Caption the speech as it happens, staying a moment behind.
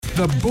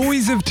The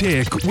Boys of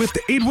Tech with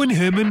Edwin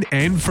Herman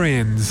and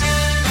friends.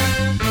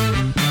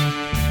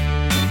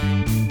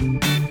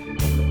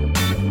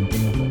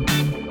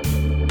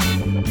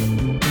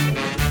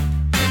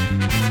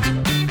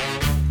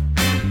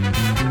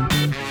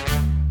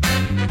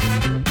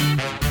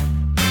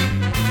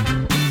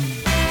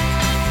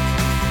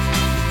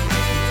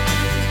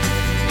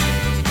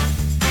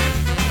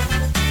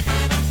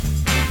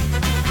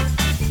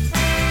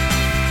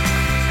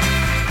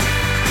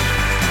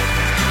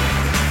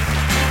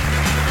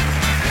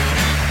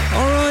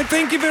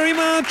 Thank you very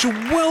much.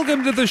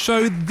 Welcome to the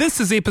show. This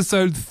is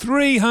episode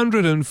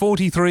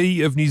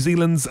 343 of New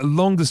Zealand's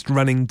longest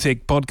running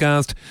tech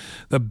podcast,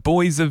 The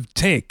Boys of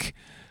Tech.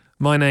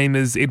 My name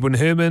is Edwin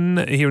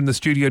Herman here in the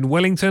studio in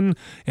Wellington,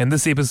 and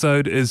this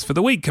episode is for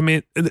the week,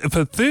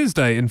 for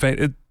Thursday, in fact,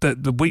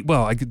 the week,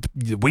 well,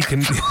 the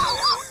weekend.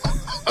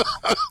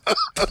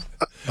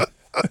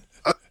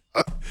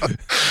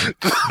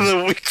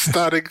 The week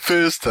starting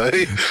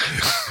Thursday.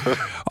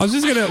 I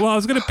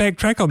was going to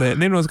backtrack on that,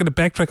 and then I was going to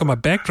backtrack on my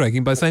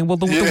backtracking by saying, well,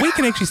 the week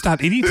can actually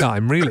start any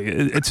time, really.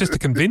 It's just a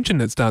convention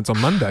that starts on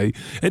Monday.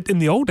 In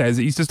the old days,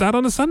 it used to start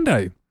on a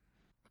Sunday.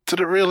 Did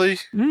it really?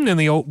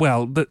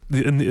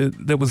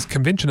 There was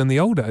convention in the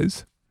old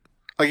days.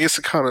 I guess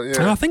it kind of,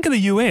 yeah. And I think in the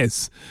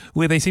US,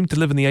 where they seem to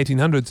live in the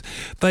 1800s,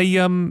 they,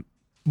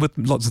 with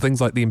lots of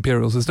things like the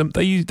imperial system,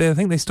 I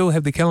think they still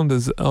have the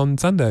calendars on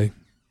Sunday.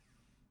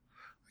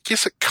 I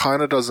guess it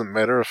kind of doesn't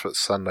matter if it's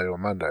Sunday or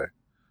Monday.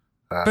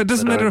 But it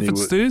doesn't matter if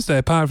it's Thursday,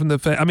 apart from the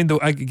fact,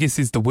 I guess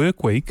it's the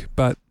work week,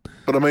 but...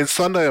 But I mean,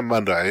 Sunday and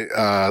Monday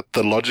are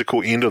the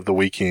logical end of the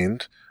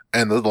weekend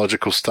and the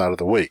logical start of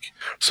the week.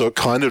 So it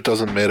kind of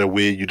doesn't matter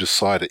where you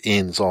decide it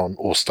ends on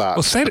or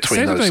starts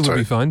between those two. Saturday would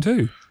be fine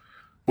too.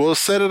 Well,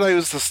 Saturday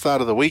was the start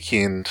of the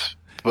weekend,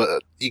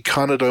 but you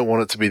kind of don't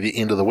want it to be the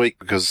end of the week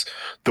because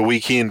the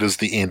weekend is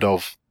the end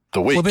of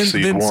the week.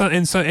 Well,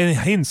 and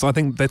hence, I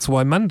think that's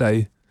why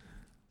Monday...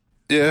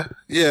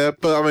 Yeah,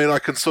 but I mean, I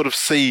can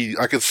see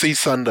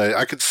Sunday.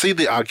 I could see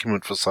the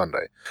argument for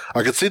Sunday.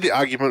 I could see the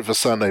argument for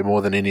Sunday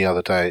more than any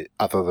other day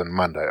other than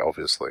Monday,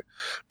 obviously.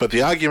 But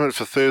the argument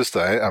for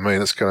Thursday, I mean,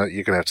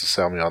 you're gonna have to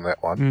sell me on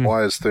that one.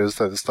 Why is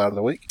Thursday the start of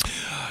the week?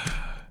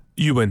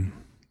 You win.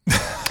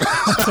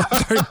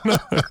 I don't know.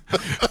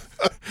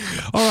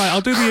 All right,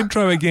 I'll do the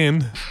intro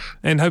again,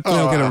 and hopefully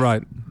I'll get it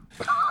right.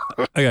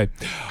 Okay.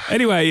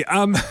 Anyway,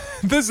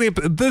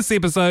 this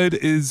episode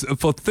is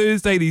for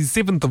Thursday, the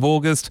 7th of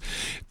August,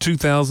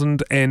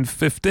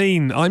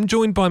 2015. I'm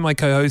joined by my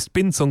co-host,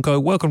 Ben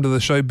Sunko. Welcome to the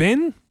show,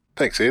 Ben.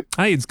 Thanks, Ed.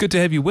 Hey, it's good to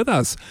have you with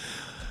us.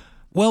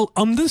 Well,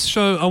 on this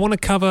show, I want to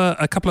cover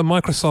a couple of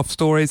Microsoft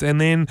stories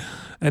and then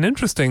an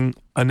interesting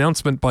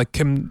announcement by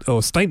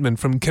statement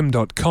from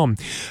Kim.com.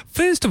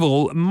 First of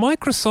all,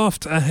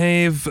 Microsoft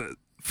have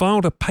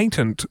filed a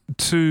patent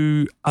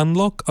to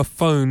unlock a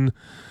phone.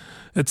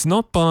 It's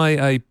not by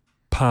a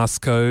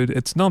passcode.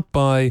 It's not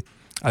by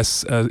a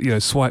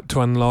swipe to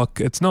unlock.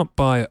 It's not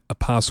by a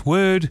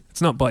password. It's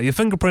not by your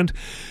fingerprint.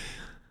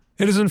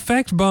 It is in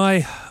fact by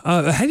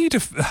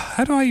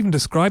how do I even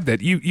describe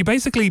that? You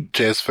basically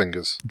jazz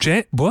fingers.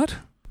 What?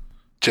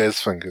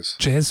 Jazz fingers.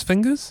 Jazz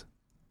fingers?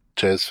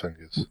 Jazz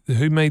fingers.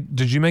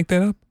 Did you make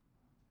that up?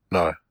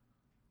 No.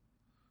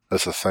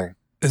 That's a thing.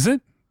 Is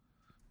it?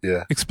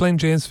 Yeah. Explain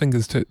jazz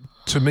fingers to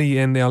me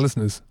and our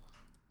listeners.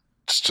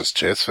 It's just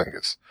jazz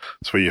fingers.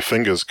 It's where your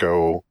fingers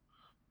go all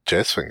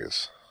jazz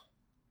fingers.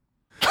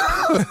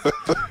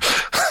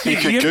 You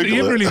haven't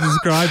really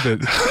described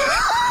it.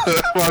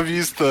 Well, I've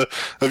used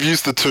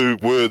the two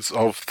words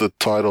of the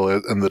title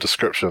in the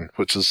description,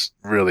 which is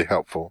really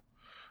helpful.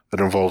 It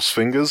involves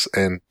fingers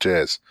and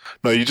jazz.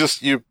 No, it's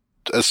just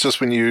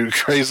when you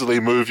crazily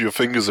move your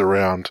fingers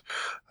around.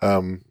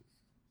 You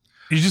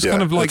just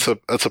kind of like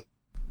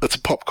it's a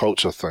pop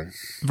culture thing.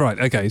 Right,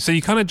 okay. So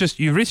you kind of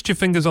you rest your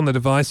fingers on the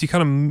device, you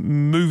kind of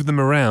move them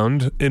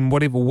around in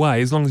whatever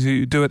way, as long as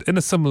you do it in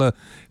a similar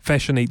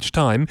fashion each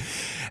time.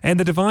 And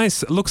the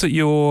device looks at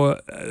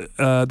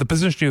the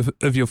position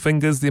of your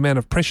fingers, the amount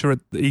of pressure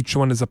each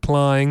one is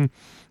applying,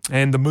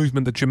 and the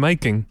movement that you're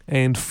making.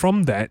 And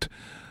from that,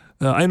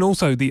 and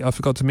also I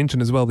forgot to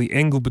mention as well, the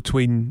angle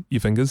between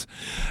your fingers.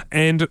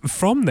 And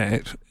from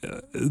that,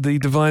 the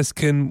device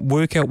can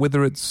work out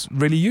whether it's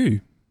really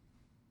you.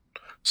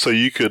 So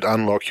you could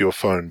unlock your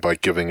phone by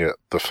giving it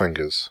the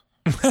fingers.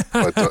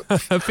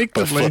 Effectively.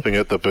 By flipping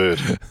it the bird.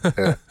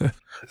 Yeah.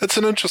 It's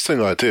an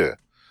interesting idea.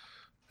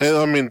 And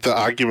I mean, the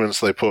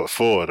arguments they put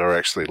forward are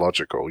actually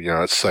logical.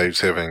 It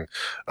saves having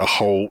a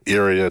whole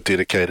area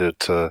dedicated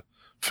to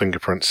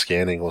fingerprint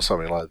scanning or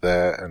something like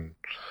that. And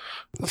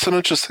it's an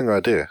interesting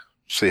idea.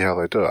 See how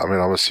they do it. I mean,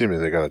 I'm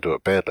assuming they're going to do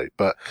it badly,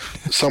 but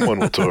someone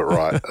will do it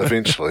right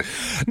eventually.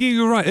 Yeah,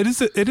 you're right. It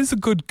is a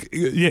good,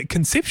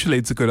 conceptually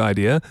it's a good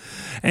idea.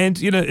 And,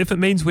 if it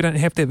means we don't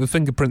have to have a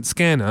fingerprint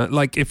scanner,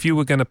 like if you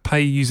were going to pay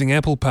using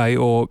Apple Pay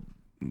or,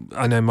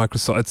 I know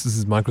this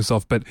is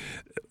Microsoft, but,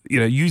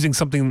 using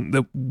something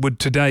that would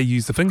today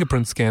use the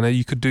fingerprint scanner,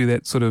 you could do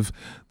that sort of,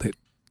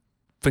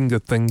 finger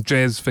thing,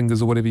 jazz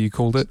fingers or whatever you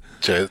called it.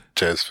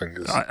 Jazz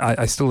fingers.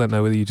 I still don't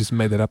know whether you just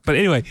made that up. But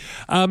anyway,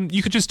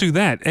 you could just do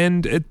that.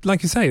 And it,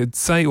 like you say,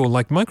 or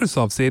like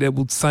Microsoft said, it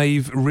will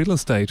save real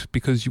estate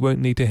because you won't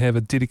need to have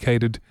a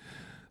dedicated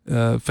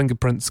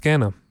fingerprint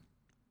scanner.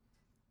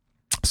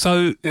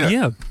 So,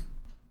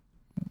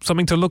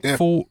 something to look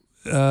for.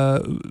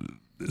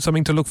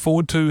 Something to look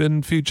forward to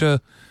in future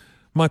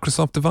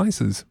Microsoft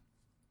devices.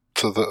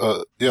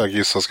 I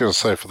guess I was going to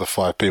say for the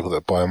 5 people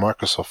that buy a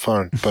Microsoft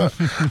phone, but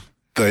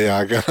they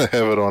are going to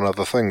have it on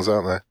other things,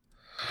 aren't they?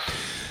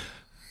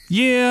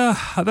 Yeah,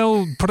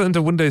 they'll put it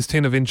into Windows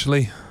 10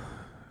 eventually,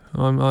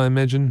 I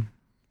imagine.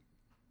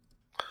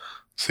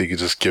 So you could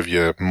just give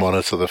your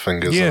monitor the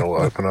fingers and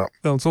it'll open up.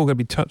 Well, it's all going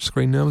to be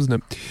touchscreen now, isn't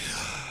it?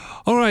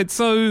 All right,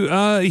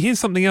 so here's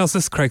something else.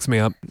 This cracks me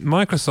up.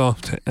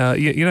 Microsoft,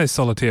 you know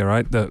Solitaire,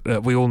 right?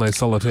 We all know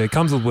Solitaire. It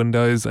comes with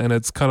Windows, and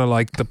it's kind of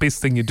like the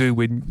best thing you do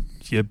when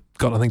you've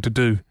got nothing to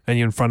do and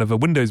you're in front of a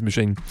Windows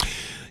machine.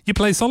 You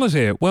play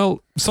Solitaire.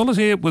 Well,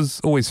 Solitaire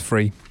was always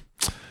free,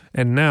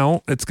 and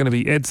now it's going to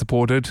be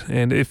ad-supported,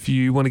 and if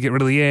you want to get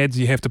rid of the ads,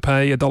 you have to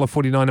pay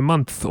 $1.49 a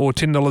month or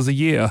 $10 a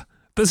year.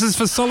 This is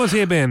for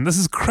Solitaire, Ben. This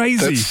is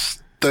crazy.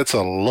 That's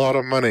a lot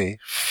of money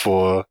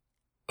for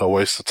a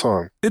waste of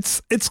time.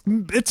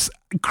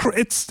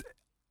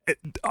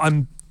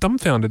 I'm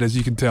dumbfounded, as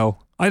you can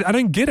tell. I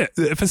don't get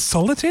it. For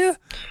Solitaire?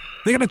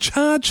 They're going to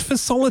charge for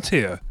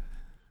Solitaire.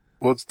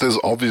 Well, there's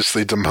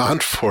obviously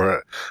demand for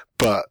it,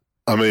 but,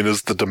 I mean,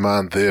 is the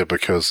demand there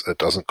because it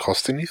doesn't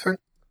cost anything?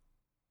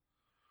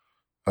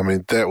 I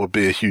mean, that would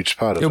be a huge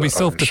part of it. It'll be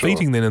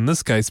self-defeating then in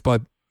this case by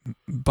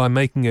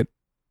making it,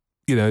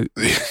 you know...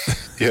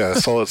 Yeah,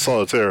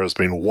 Solitaire has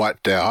been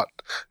wiped out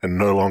and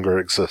no longer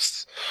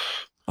exists.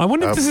 I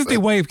wonder if this is their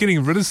way of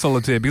getting rid of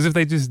Solitaire, because if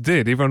they just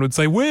did, everyone would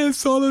say, "Where's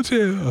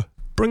Solitaire?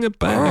 Bring it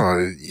back."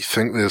 Oh, you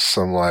think there's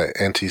some like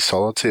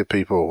anti-Solitaire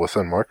people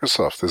within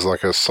Microsoft? There's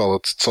like a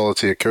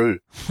Solitaire coup,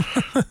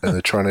 and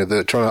they're trying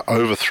to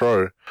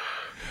overthrow.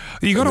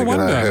 You got to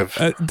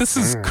wonder. This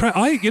is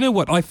you know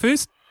what? I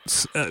first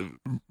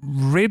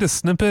read a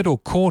snippet or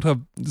caught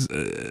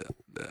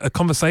a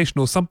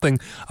conversation or something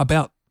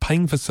about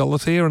paying for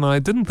Solitaire, and I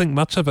didn't think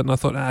much of it, and I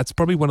thought, it's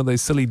probably one of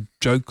those silly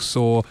jokes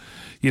or,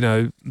 you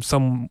know,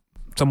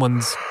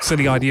 someone's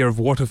silly idea of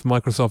what if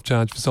Microsoft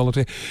charged for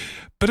Solitaire.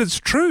 But it's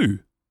true.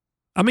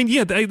 I mean,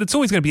 yeah, it's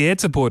always going to be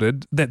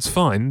ad-supported, that's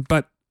fine,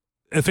 but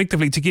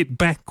effectively to get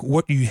back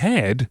what you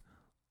had,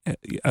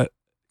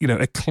 you know,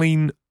 a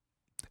clean,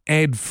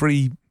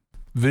 ad-free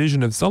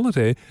version of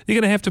Solitaire, you're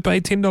going to have to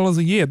pay $10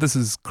 a year. This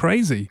is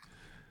crazy.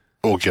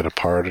 Or get a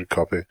pirated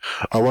copy.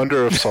 I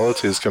wonder if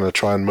Solitaire is going to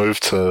try and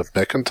move to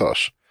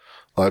Macintosh.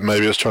 Like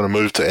maybe it's trying to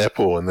move to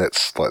Apple, and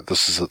that's like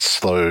this is its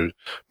slow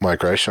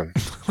migration.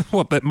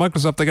 What, that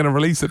Microsoft, they're going to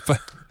release it for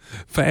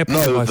Apple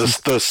devices?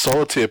 The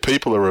Solitaire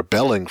people are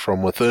rebelling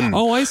from within.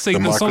 Oh, I see. The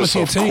Microsoft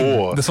Solitaire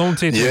core. The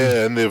Solitaire team.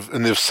 Yeah,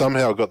 and they've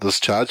somehow got this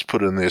charge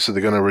put in there, so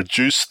they're going to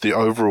reduce the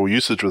overall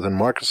usage within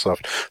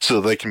Microsoft,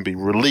 so they can be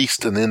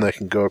released, and then they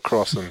can go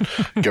across and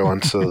go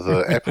into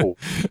the Apple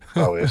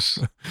OS.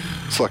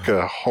 It's like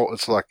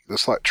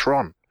It's like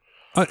Tron.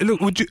 Look,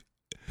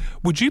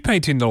 would you pay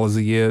 $10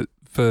 a year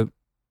for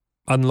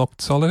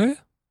unlocked Solitaire?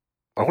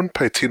 I wouldn't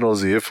pay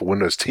 $10 a year for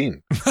Windows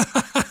 10.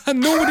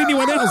 Nor would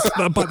anyone else,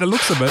 by the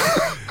looks of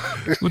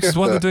it, which is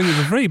why they're doing it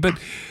for free. But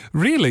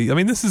really, I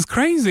mean, this is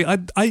crazy. I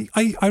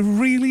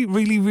really,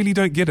 really, really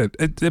don't get it.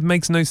 It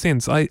makes no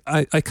sense. I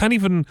can't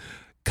even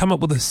come up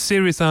with a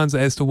serious answer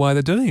as to why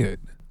they're doing it.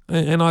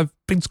 And I've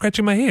been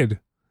scratching my head.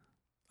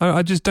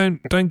 I just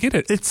don't get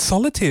it. It's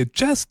Solitaire.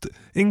 Just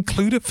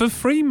include it for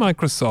free,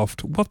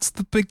 Microsoft. What's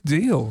the big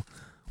deal?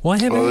 Why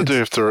have Well, they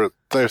have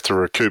to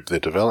recoup their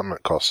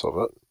development costs of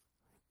it.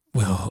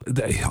 Well,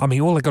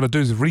 all they got to do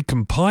is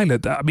recompile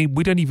it. I mean,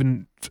 we don't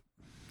even...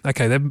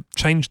 Okay, they've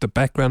changed the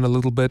background a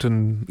little bit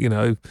and, you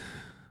know,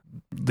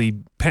 the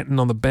pattern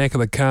on the back of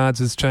the cards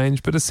has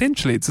changed, but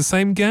essentially it's the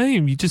same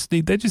game. They just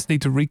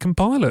need to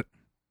recompile it.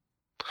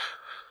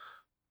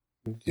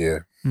 Yeah.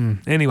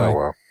 Anyway. Oh,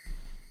 well.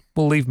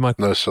 We'll leave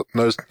no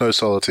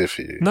Solitaire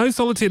for you. No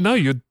Solitaire. No,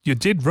 you're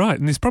dead right.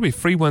 And there's probably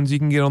free ones you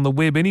can get on the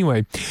web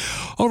anyway.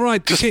 All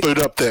right. Just boot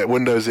up that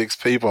Windows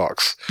XP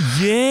box.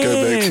 Yes.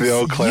 Go back to the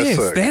old classic.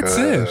 Yes, that's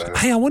it.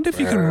 Hey, I wonder if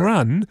you can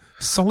run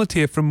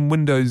Solitaire from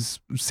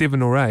Windows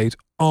 7 or 8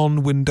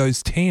 on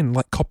Windows 10,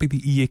 like copy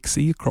the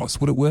EXE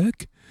across. Would it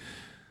work?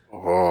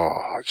 Oh,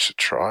 I should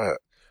try it.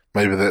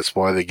 Maybe that's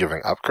why they're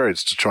giving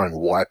upgrades to try and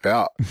wipe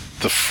out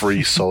the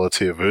free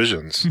Solitaire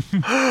versions.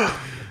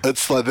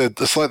 It's like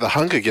the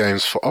Hunger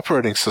Games for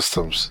operating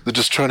systems. They're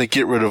just trying to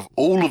get rid of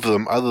all of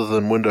them other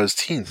than Windows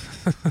 10,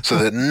 so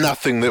that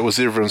nothing that was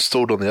ever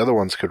installed on the other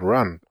ones could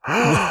run.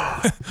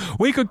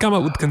 We could come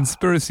up with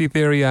conspiracy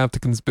theory after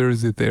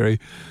conspiracy theory.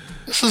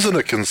 This isn't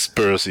a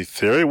conspiracy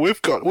theory. We're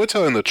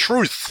telling the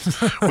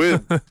truth.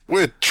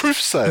 We're truth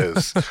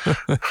sayers.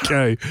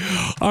 Okay.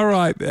 All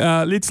right.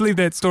 Let's leave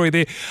that story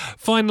there.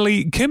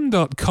 Finally,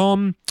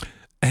 Dotcom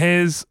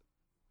has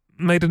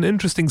made an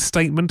interesting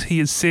statement. He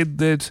has said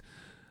that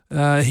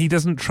He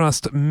doesn't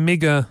trust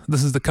Mega.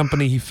 This is the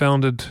company he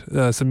founded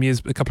a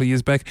couple of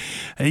years back.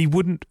 He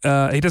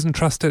doesn't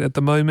trust it at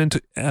the moment.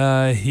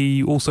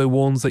 He also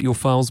warns that your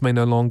files may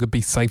no longer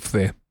be safe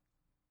there.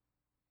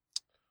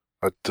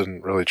 I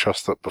didn't really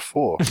trust it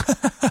before.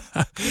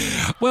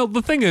 Well,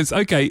 the thing is,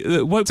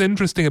 okay, what's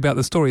interesting about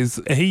the story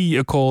is he,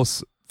 of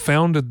course,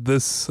 founded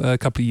this a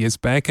couple of years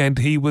back, and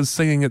he was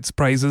singing its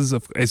praises,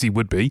 as he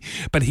would be,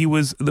 but he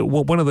was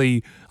one of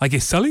the, I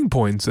guess, selling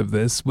points of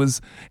this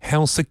was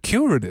how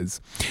secure it is.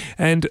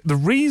 And the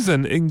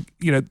reason,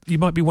 you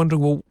might be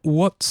wondering, well,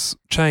 what's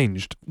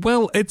changed?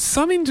 Well, it's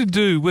something to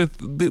do with,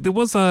 there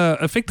was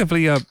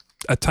effectively a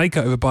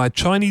takeover by a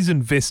Chinese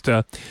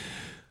investor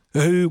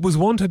who was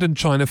wanted in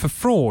China for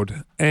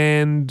fraud,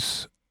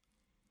 and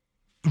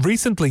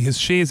recently his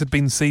shares had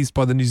been seized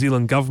by the New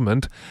Zealand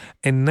government,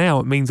 and now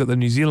it means that the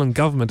New Zealand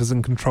government is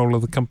in control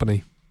of the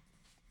company.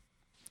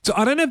 So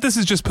I don't know if this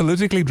is just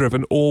politically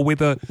driven or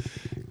whether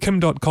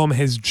Kim.com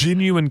has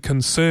genuine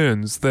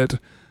concerns that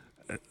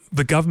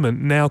the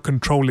government now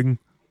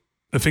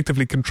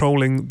effectively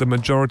controlling the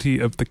majority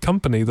of the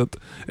company, that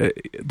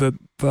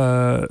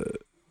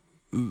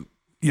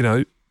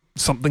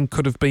something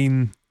could have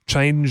been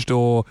changed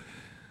or...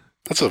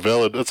 That's a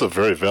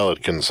very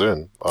valid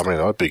concern. I mean,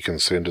 I'd be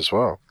concerned as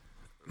well.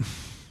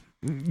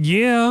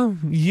 Yeah.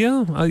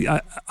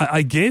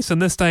 I guess in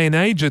this day and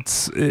age,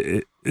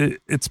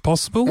 it's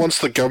possible. Once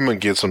the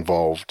government gets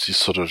involved, you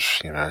sort of,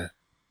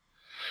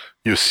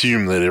 you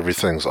assume that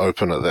everything's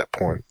open at that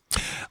point.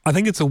 I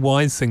think it's a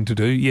wise thing to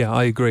do. Yeah,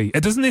 I agree.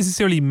 It doesn't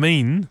necessarily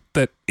mean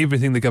that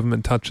everything the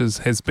government touches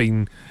has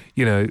been,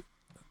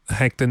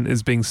 hacked and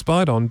is being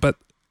spied on, but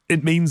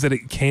it means that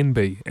it can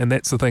be, and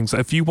that's the thing. So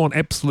if you want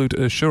absolute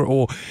assurance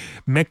or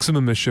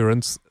maximum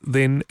assurance,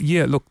 then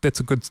yeah, look, that's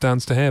a good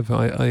stance to have.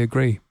 I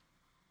agree.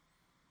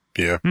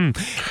 Yeah. And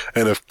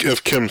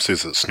if Kim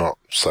says it's not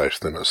safe,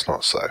 then it's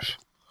not safe.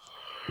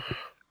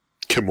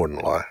 Kim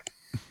wouldn't lie.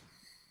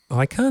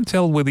 I can't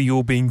tell whether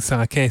you're being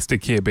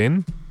sarcastic here,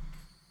 Ben.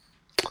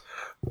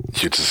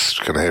 You're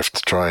just going to have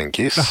to try and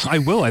guess. I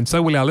will, and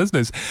so will our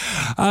listeners.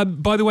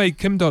 By the way,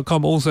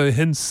 Kim.com also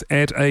hints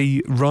at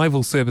a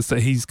rival service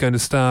that he's going to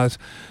start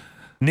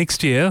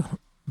next year.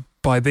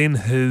 By then,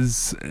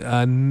 his,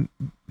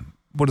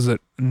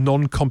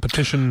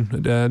 non-competition,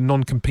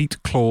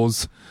 non-compete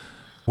clause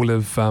will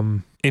have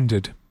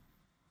ended.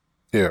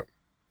 Yeah,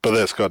 but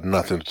that's got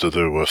nothing to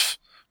do with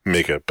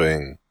Mega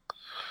being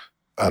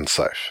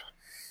unsafe.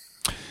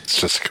 It's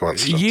just a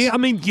coincidence. Yeah, I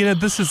mean,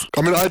 this is...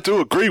 I mean, I do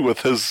agree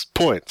with his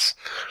points,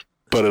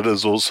 but I'm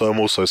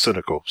also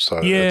cynical, so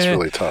it's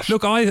really tough.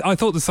 Look, I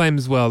thought the same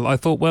as well. I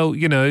thought, well,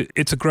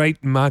 it's a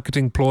great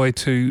marketing ploy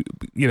to,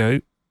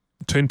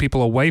 turn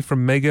people away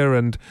from Mega,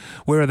 and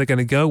where are they going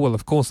to go? Well,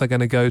 of course, they're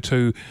going to go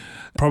to,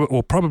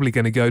 probably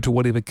going to go to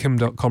whatever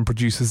Kim.com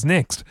produces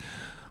next.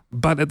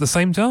 But at the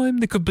same time,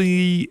 there could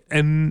be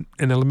an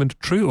element of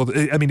truth,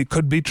 it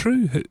could be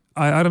true.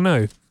 I don't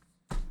know.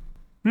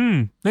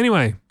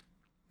 Anyway...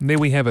 There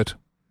we have it.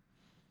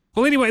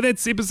 Well, anyway,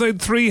 that's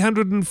episode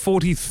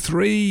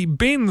 343.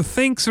 Ben,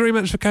 thanks very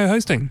much for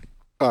co-hosting.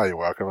 Oh, you're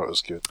welcome. It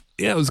was good.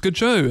 Yeah, it was a good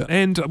show.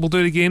 And we'll do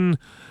it again,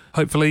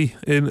 hopefully,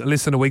 in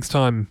less than a week's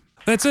time.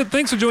 That's it.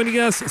 Thanks for joining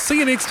us. See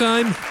you next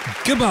time.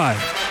 Goodbye.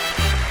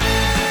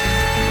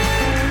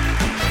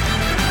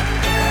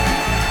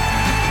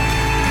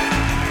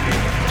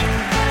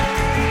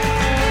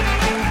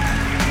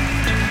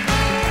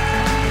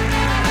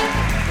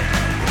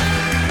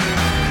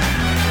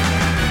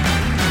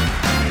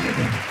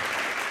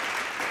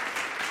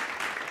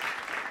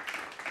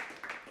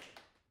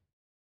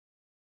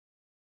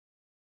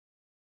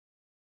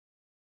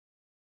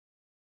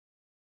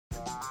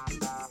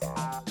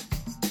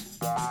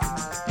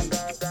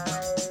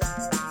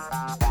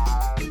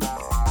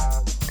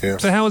 Yeah.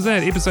 So how was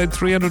that? Episode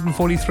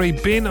 343.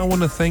 Ben, I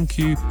want to thank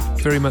you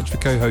very much for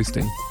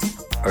co-hosting.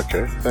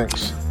 Okay,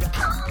 thanks.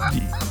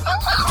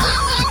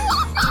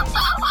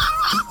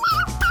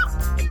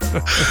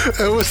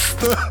 It was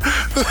the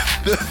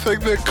thing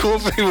that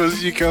caught me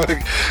was you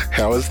going,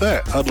 how is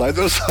that? It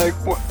was like,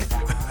 what?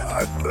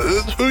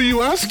 Who are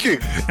you asking?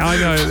 I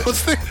know.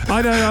 What's the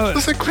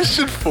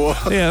question for?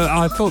 Yeah,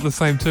 I thought the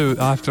same too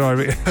after I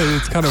read.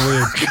 It's kind of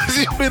weird. Because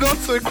you went on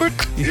so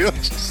quickly.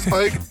 It's just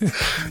like...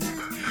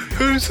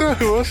 Who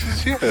else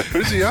is here?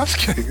 Who's he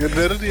asking? And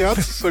then did he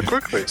answer so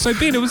quickly? So,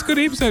 Ben, it was a good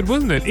episode,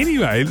 wasn't it?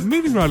 Anyway,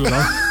 moving right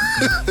along.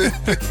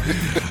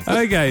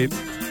 Okay.